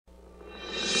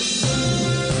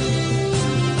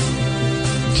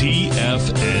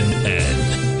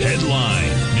TFNN. Headline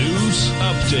News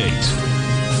Update.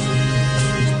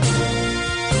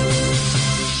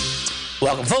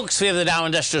 Welcome, folks. We have the Dow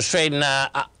Industrials trading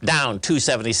down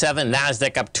 277,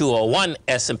 NASDAQ up 201,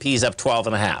 S&P's up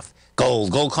 12.5.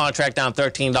 Gold contract down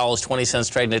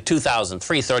 $13.20, trading at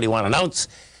 $2,331 an ounce.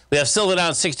 We have silver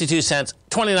down 62 cents,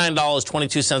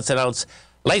 $29.22 an ounce.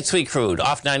 Light sweet crude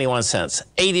off 91 cents,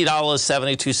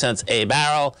 $80.72 a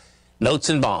barrel. Notes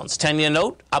and bonds. 10-year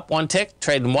note up one tick,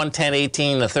 trading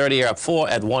 110.18. The 30-year up 4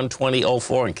 at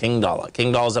 120.04. And King dollar.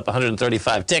 King dollar's up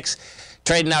 135 ticks,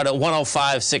 trading out at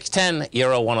 105.610.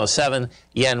 Euro 107.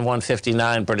 Yen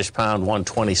 159. British pound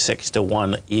 126 to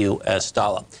 1 U.S.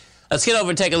 dollar. Let's get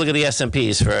over and take a look at the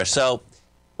S&Ps first. So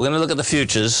we're going to look at the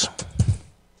futures.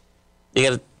 You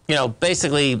got to,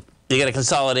 basically, you got a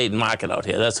consolidating market out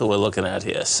here. That's what we're looking at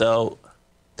here. So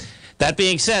that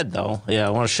being said, though,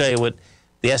 I want to show you what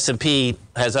the S&P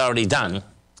has already done.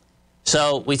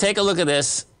 So we take a look at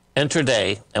this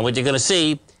intraday, and what you're going to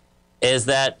see is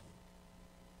that,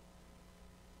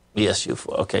 yes,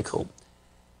 okay, cool.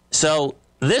 So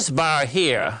this bar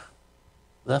here,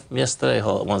 left from yesterday,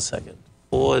 hold on 1 second.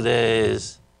 4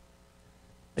 days.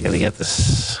 I got to get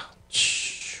this.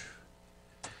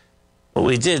 What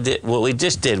we just did,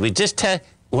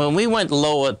 when we went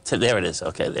lower to, there it is.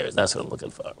 Okay, there it is. That's what I'm looking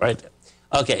for, right there.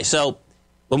 Okay, so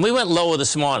when we went lower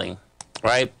this morning,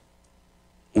 right,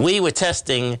 we were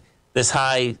testing this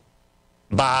high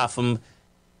bar from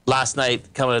last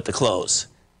night coming at the close.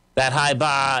 That high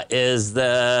bar is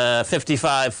the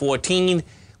 55.14.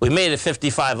 We made it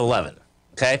 55.11,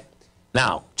 okay?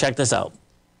 Now, check this out.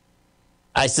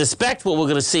 I suspect what we're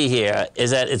going to see here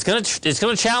is that it's going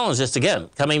to challenge this again,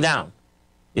 coming down.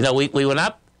 We went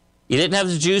up. You didn't have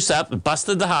the juice up. It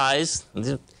busted the highs.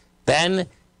 Then,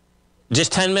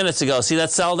 just 10 minutes ago, see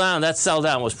that sell down? That sell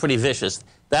down was pretty vicious.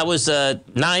 That was a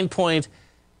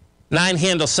 9.9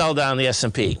 handle sell down the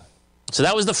S&P. So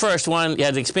that was the first one. You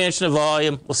had the expansion of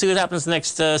volume. We'll see what happens the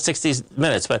next 60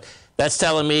 minutes. But that's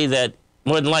telling me that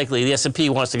more than likely the S&P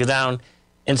wants to go down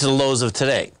into the lows of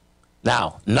today.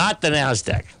 Now, not the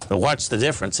NASDAQ. But watch the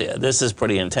difference here. This is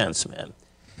pretty intense, man.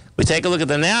 We take a look at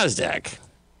the NASDAQ.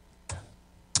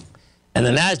 And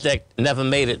the NASDAQ never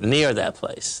made it near that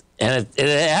place. And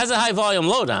it has a high volume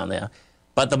low down there.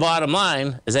 But the bottom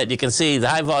line is that you can see the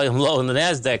high volume low in the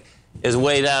NASDAQ is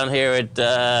way down here at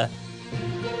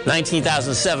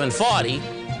 19,740.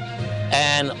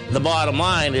 And the bottom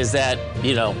line is that,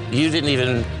 you didn't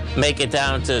even make it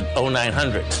down to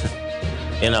 0900.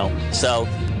 So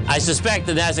I suspect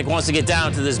the NASDAQ wants to get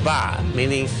down to this bar,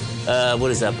 meaning,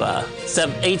 what is that bar?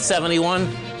 871?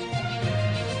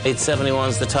 871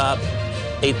 is the top.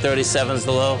 837 is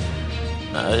the low.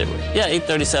 Yeah,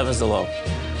 837 is the low.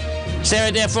 Stay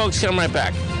right there, folks. Come right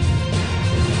back.